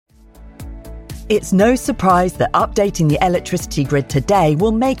It's no surprise that updating the electricity grid today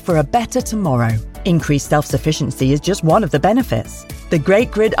will make for a better tomorrow. Increased self-sufficiency is just one of the benefits. The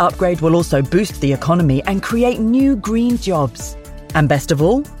Great Grid Upgrade will also boost the economy and create new green jobs. And best of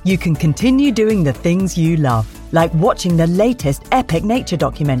all, you can continue doing the things you love, like watching the latest epic nature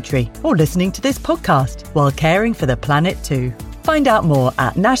documentary or listening to this podcast while caring for the planet too. Find out more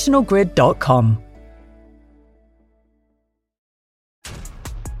at nationalgrid.com.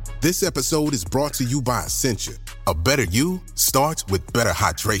 This episode is brought to you by Essentia. A better you starts with better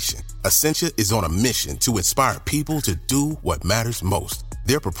hydration. Essentia is on a mission to inspire people to do what matters most.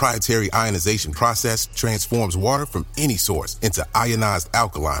 Their proprietary ionization process transforms water from any source into ionized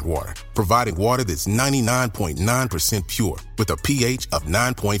alkaline water, providing water that's 99.9% pure with a pH of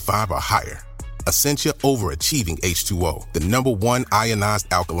 9.5 or higher. Essentia overachieving H2O, the #1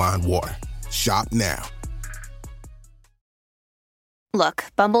 ionized alkaline water. Shop now. Look,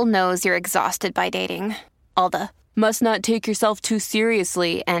 Bumble knows you're exhausted by dating. All the, must not take yourself too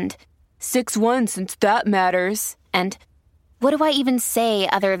seriously, and 6'1" since that matters, and what do I even say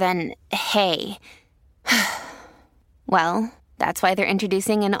other than, hey? Well, that's why they're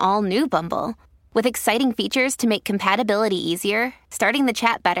introducing an all-new Bumble, with exciting features to make compatibility easier, starting the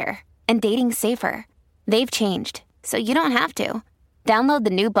chat better, and dating safer. They've changed, so you don't have to. Download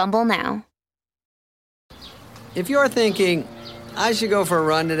the new Bumble now. If you're thinking, I should go for a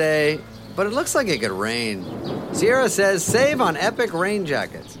run today, but it looks like it could rain, Sierra says save on Epic rain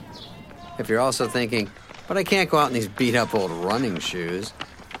jackets. If you're also thinking, but I can't go out in these beat-up old running shoes,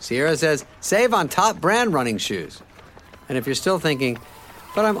 Sierra says save on top brand running shoes. And if you're still thinking,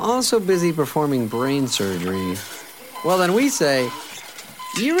 but I'm also busy performing brain surgery, well then we say,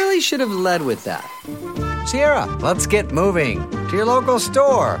 you really should have led with that. Sierra, let's get moving to your local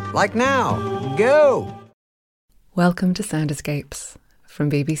store, like now. Go! Welcome to Sound Escapes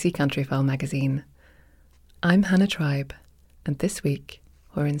from BBC Countryfile magazine. I'm Hannah Tribe, and this week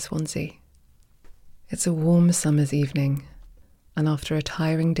we're in Swansea. It's a warm summer's evening, and after a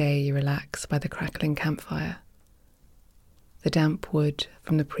tiring day you relax by the crackling campfire. The damp wood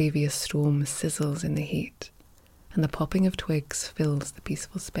from the previous storm sizzles in the heat, and the popping of twigs fills the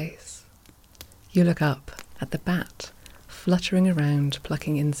peaceful space. You look up at the bat fluttering around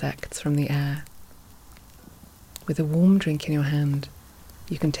plucking insects from the air. With a warm drink in your hand,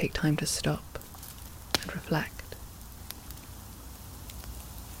 you can take time to stop and reflect.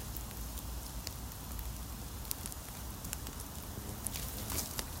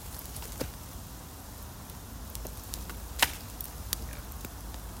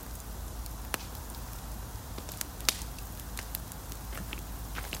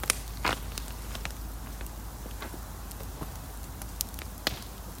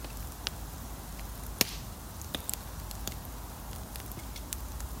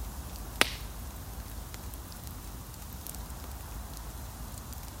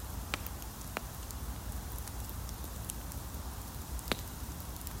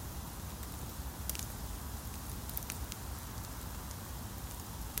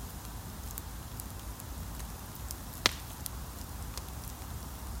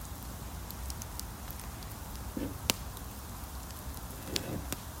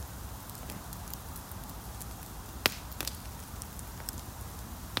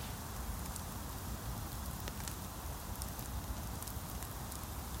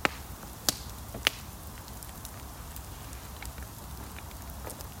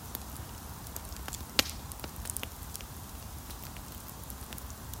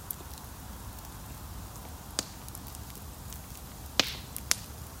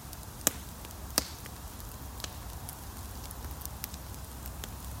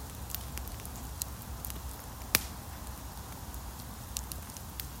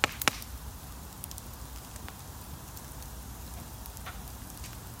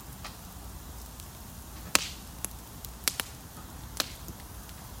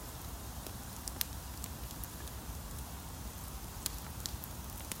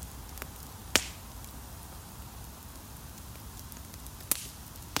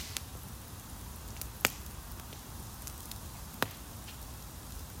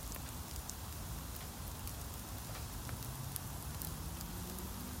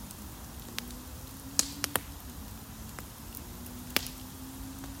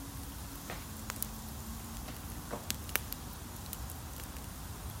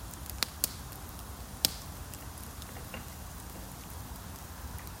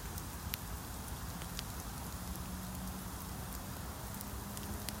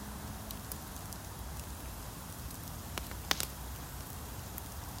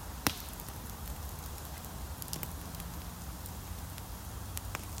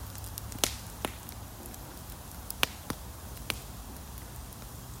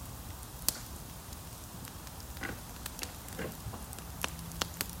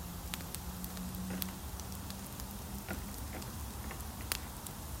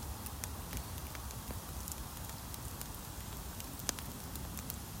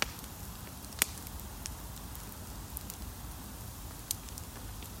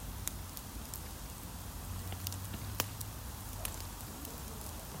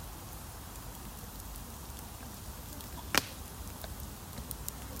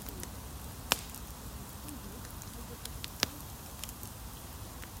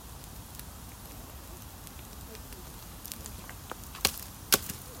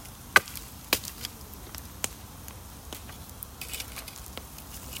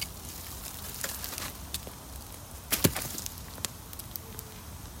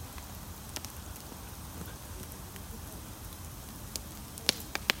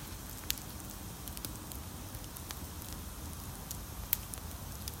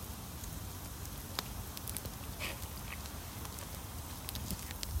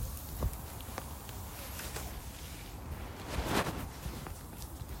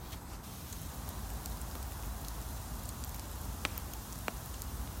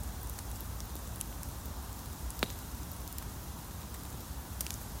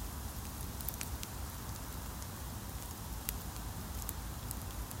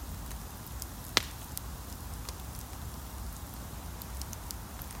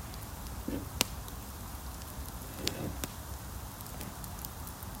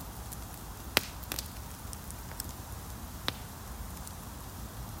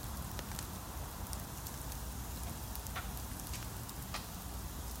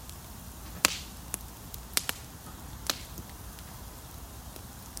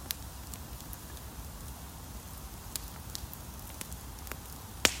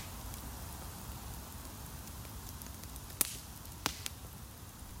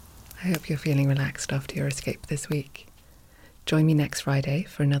 I hope you're feeling relaxed after your escape this week. Join me next Friday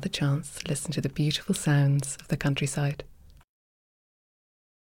for another chance to listen to the beautiful sounds of the countryside.